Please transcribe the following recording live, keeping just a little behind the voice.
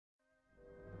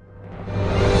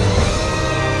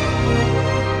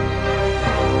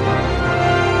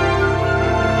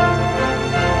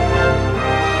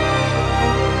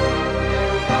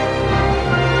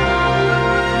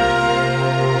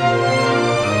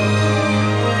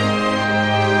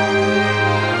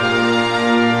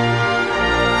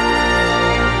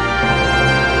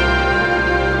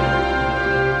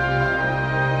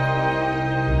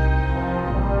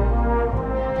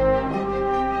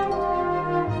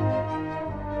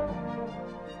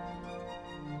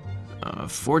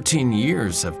14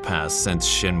 years have passed since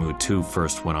Shenmue 2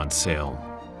 first went on sale.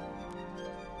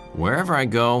 Wherever I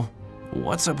go,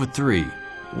 what's up with 3?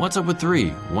 What's up with 3?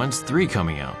 When's 3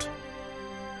 coming out?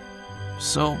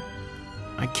 So,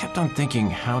 I kept on thinking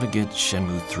how to get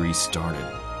Shenmue 3 started.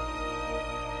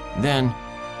 Then,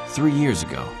 3 years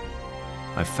ago,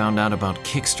 I found out about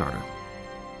Kickstarter.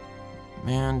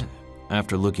 And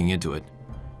after looking into it,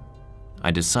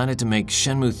 I decided to make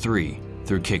Shenmue 3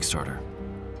 through Kickstarter.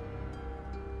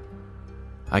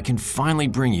 I can finally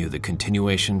bring you the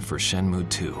continuation for Shenmue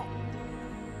 2.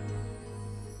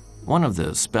 One of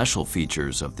the special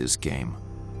features of this game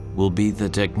will be the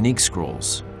technique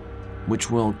scrolls,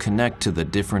 which will connect to the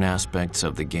different aspects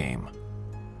of the game.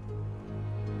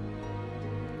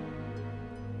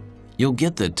 You'll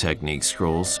get the technique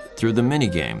scrolls through the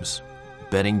minigames,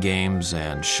 betting games,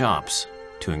 and shops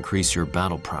to increase your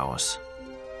battle prowess.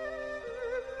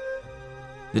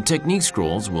 The technique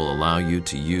scrolls will allow you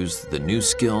to use the new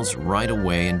skills right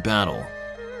away in battle,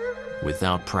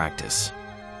 without practice,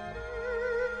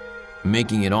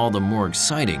 making it all the more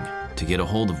exciting to get a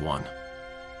hold of one.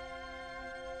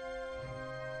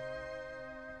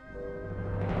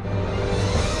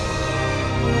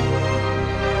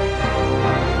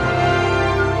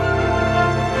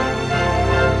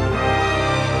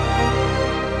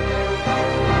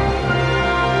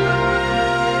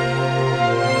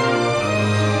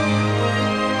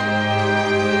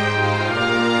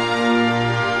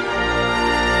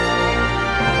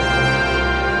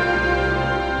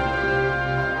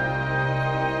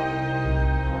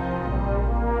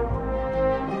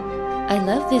 I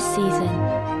love this season.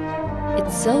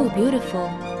 It's so beautiful.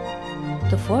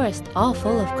 The forest all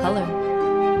full of color.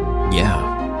 Yeah.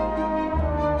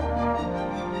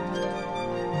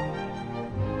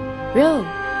 Ryo,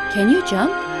 can you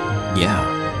jump?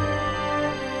 Yeah.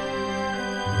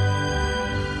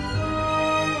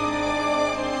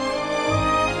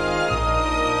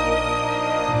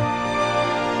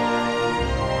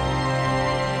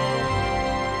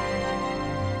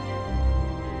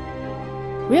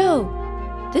 Ryo,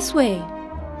 this way.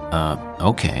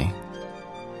 Okay.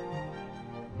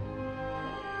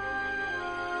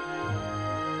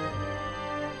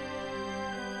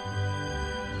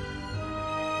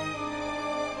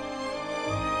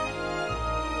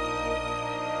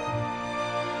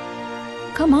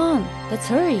 Come on, let's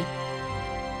hurry.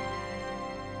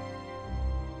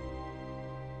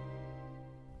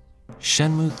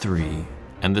 Shenmue 3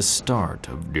 and the start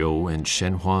of Ryo and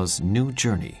Shenhua's new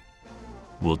journey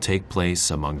will take place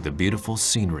among the beautiful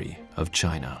scenery of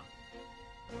China.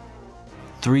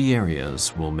 3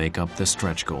 areas will make up the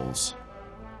stretch goals: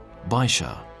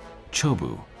 Baisha,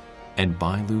 Chobu, and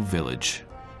Bailu Village.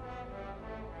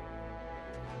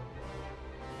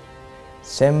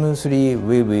 Shenmue 3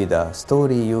 will be the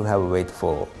story you have waited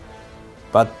for,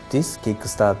 but this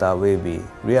Kickstarter will be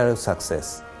real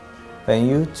success when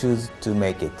you choose to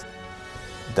make it.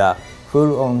 The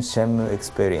full-on Shenmue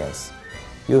experience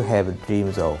you have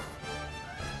dreamed of.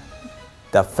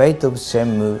 The fate of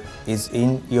Shenmue is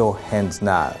in your hands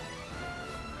now.